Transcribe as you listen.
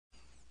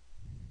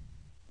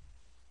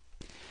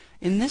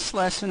In this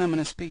lesson, I'm going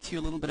to speak to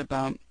you a little bit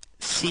about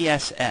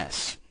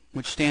CSS,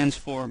 which stands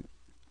for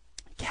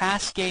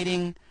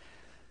Cascading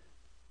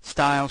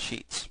Style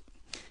Sheets.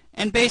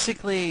 And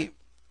basically,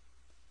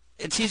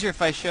 it's easier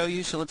if I show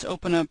you, so let's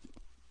open up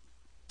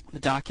the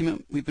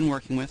document we've been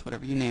working with,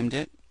 whatever you named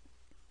it,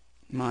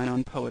 mine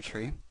on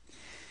poetry.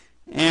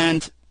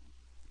 And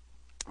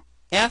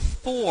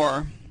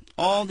F4,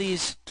 all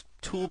these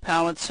tool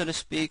palettes, so to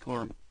speak,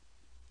 or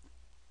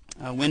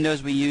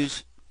windows we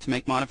use to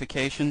make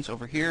modifications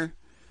over here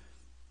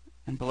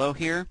and below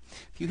here.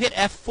 If you hit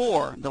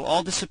F4, they'll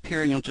all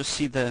disappear and you'll just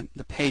see the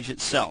page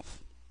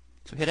itself.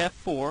 So hit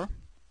F4.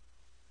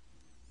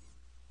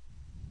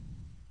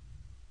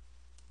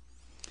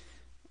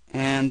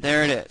 And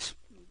there it is.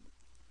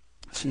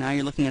 So now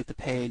you're looking at the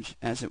page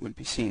as it would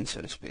be seen,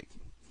 so to speak.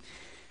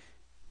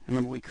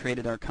 Remember, we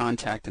created our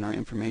contact and our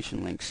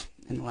information links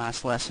in the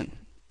last lesson.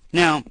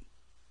 Now,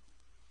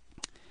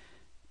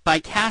 by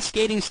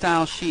cascading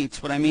style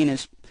sheets, what I mean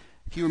is,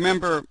 if you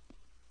remember,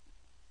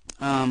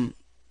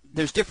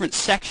 there's different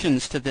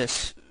sections to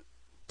this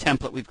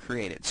template we've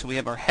created. So we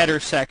have our header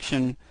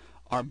section,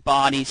 our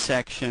body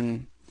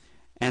section,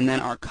 and then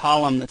our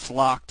column that's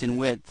locked in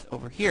width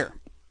over here.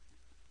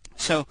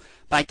 So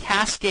by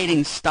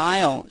cascading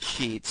style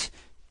sheets,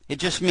 it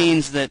just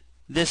means that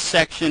this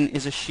section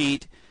is a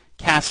sheet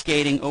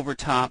cascading over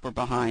top or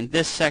behind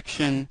this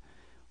section,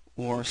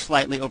 or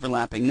slightly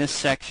overlapping this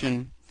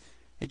section.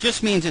 It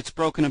just means it's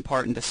broken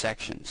apart into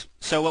sections.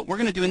 So what we're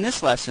going to do in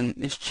this lesson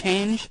is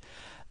change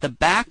the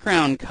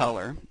background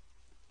color,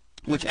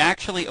 which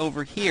actually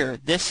over here,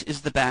 this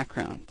is the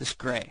background, this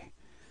gray.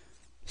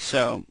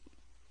 So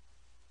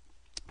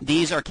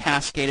these are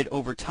cascaded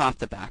over top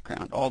the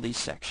background, all these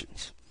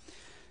sections.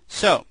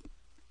 So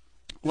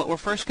what we're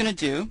first going to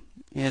do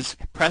is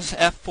press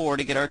F4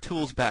 to get our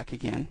tools back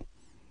again.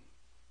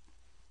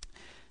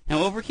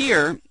 Now over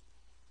here,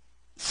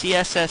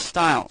 CSS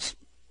Syles,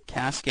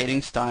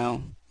 Cascading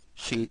Style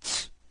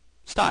Sheets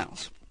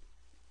Styles.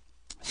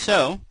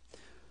 So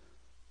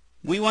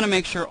we want to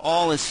make sure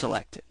all is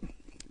selected,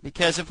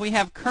 because if we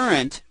have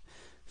current,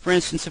 for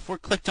instance, if we're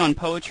clicked on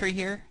poetry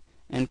here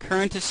and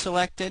current is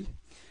selected,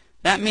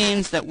 that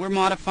means that we're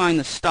modifying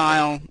the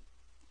style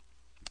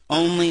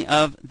only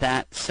of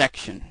that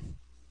section,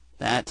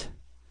 that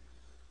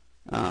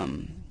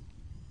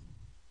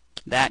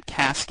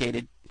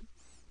cascaded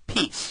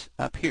piece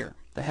up here,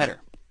 the header.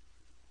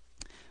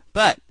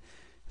 But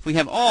if we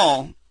have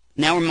all,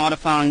 now we're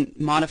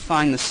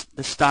modifying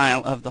the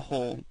style of the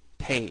whole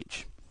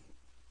page.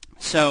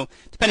 So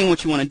depending on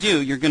what you want to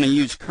do, you're going to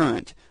use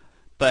current,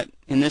 but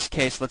in this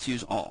case, let's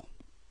use all.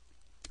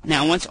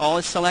 Now once all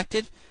is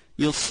selected,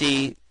 you'll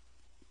see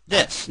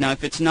this. Now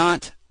if it's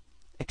not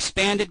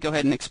expanded, go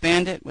ahead and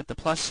expand it with the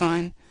plus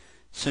sign.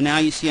 So now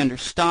you see under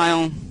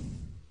style,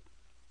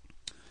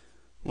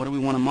 what do we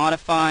want to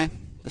modify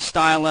the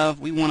style of?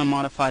 We want to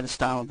modify the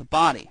style of the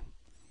body.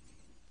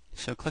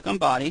 So click on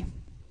body,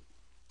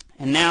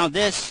 and now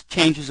this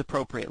changes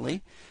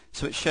appropriately.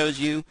 So it shows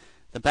you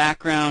the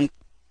background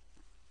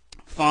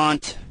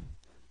font,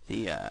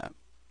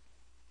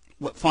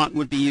 what font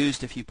would be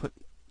used if you put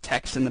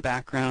text in the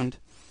background,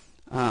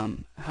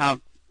 how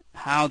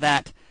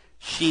that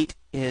sheet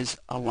is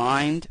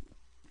aligned,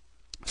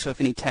 so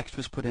if any text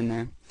was put in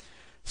there,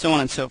 so on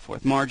and so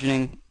forth,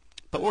 margining.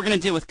 But we're going to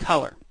deal with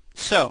color.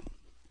 So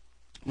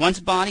once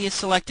body is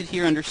selected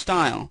here under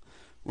style,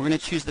 we're going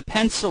to choose the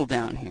pencil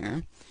down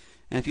here,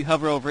 and if you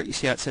hover over it, you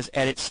see how it says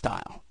edit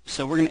style.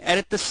 So we're going to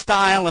edit the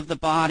style of the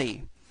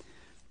body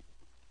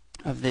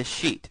of this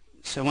sheet.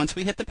 So once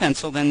we hit the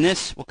pencil, then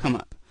this will come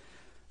up,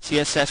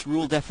 CSS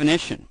rule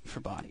definition for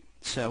body.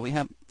 So we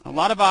have a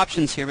lot of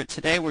options here, but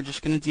today we're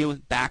just going to deal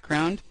with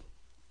background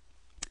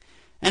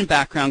and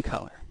background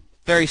color.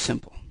 Very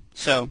simple.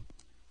 So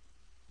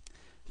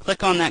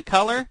click on that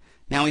color.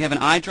 Now we have an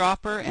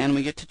eyedropper, and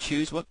we get to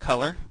choose what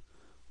color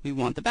we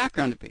want the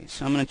background to be.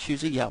 So I'm going to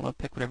choose a yellow.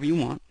 Pick whatever you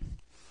want.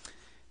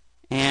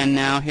 And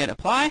now hit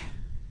apply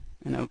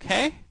and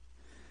OK. And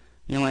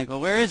you're like, well,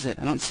 where is it?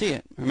 I don't see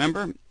it.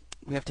 Remember,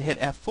 we have to hit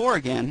F4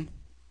 again.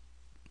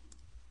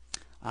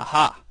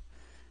 Aha.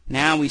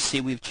 Now we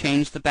see we've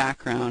changed the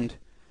background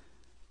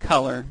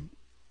color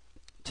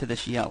to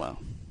this yellow.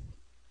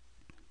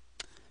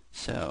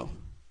 So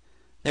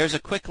there's a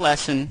quick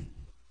lesson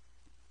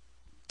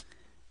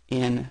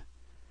in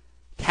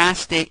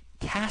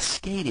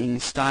cascading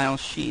style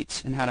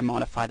sheets and how to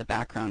modify the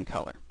background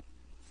color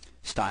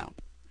style.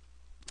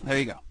 There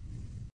you go.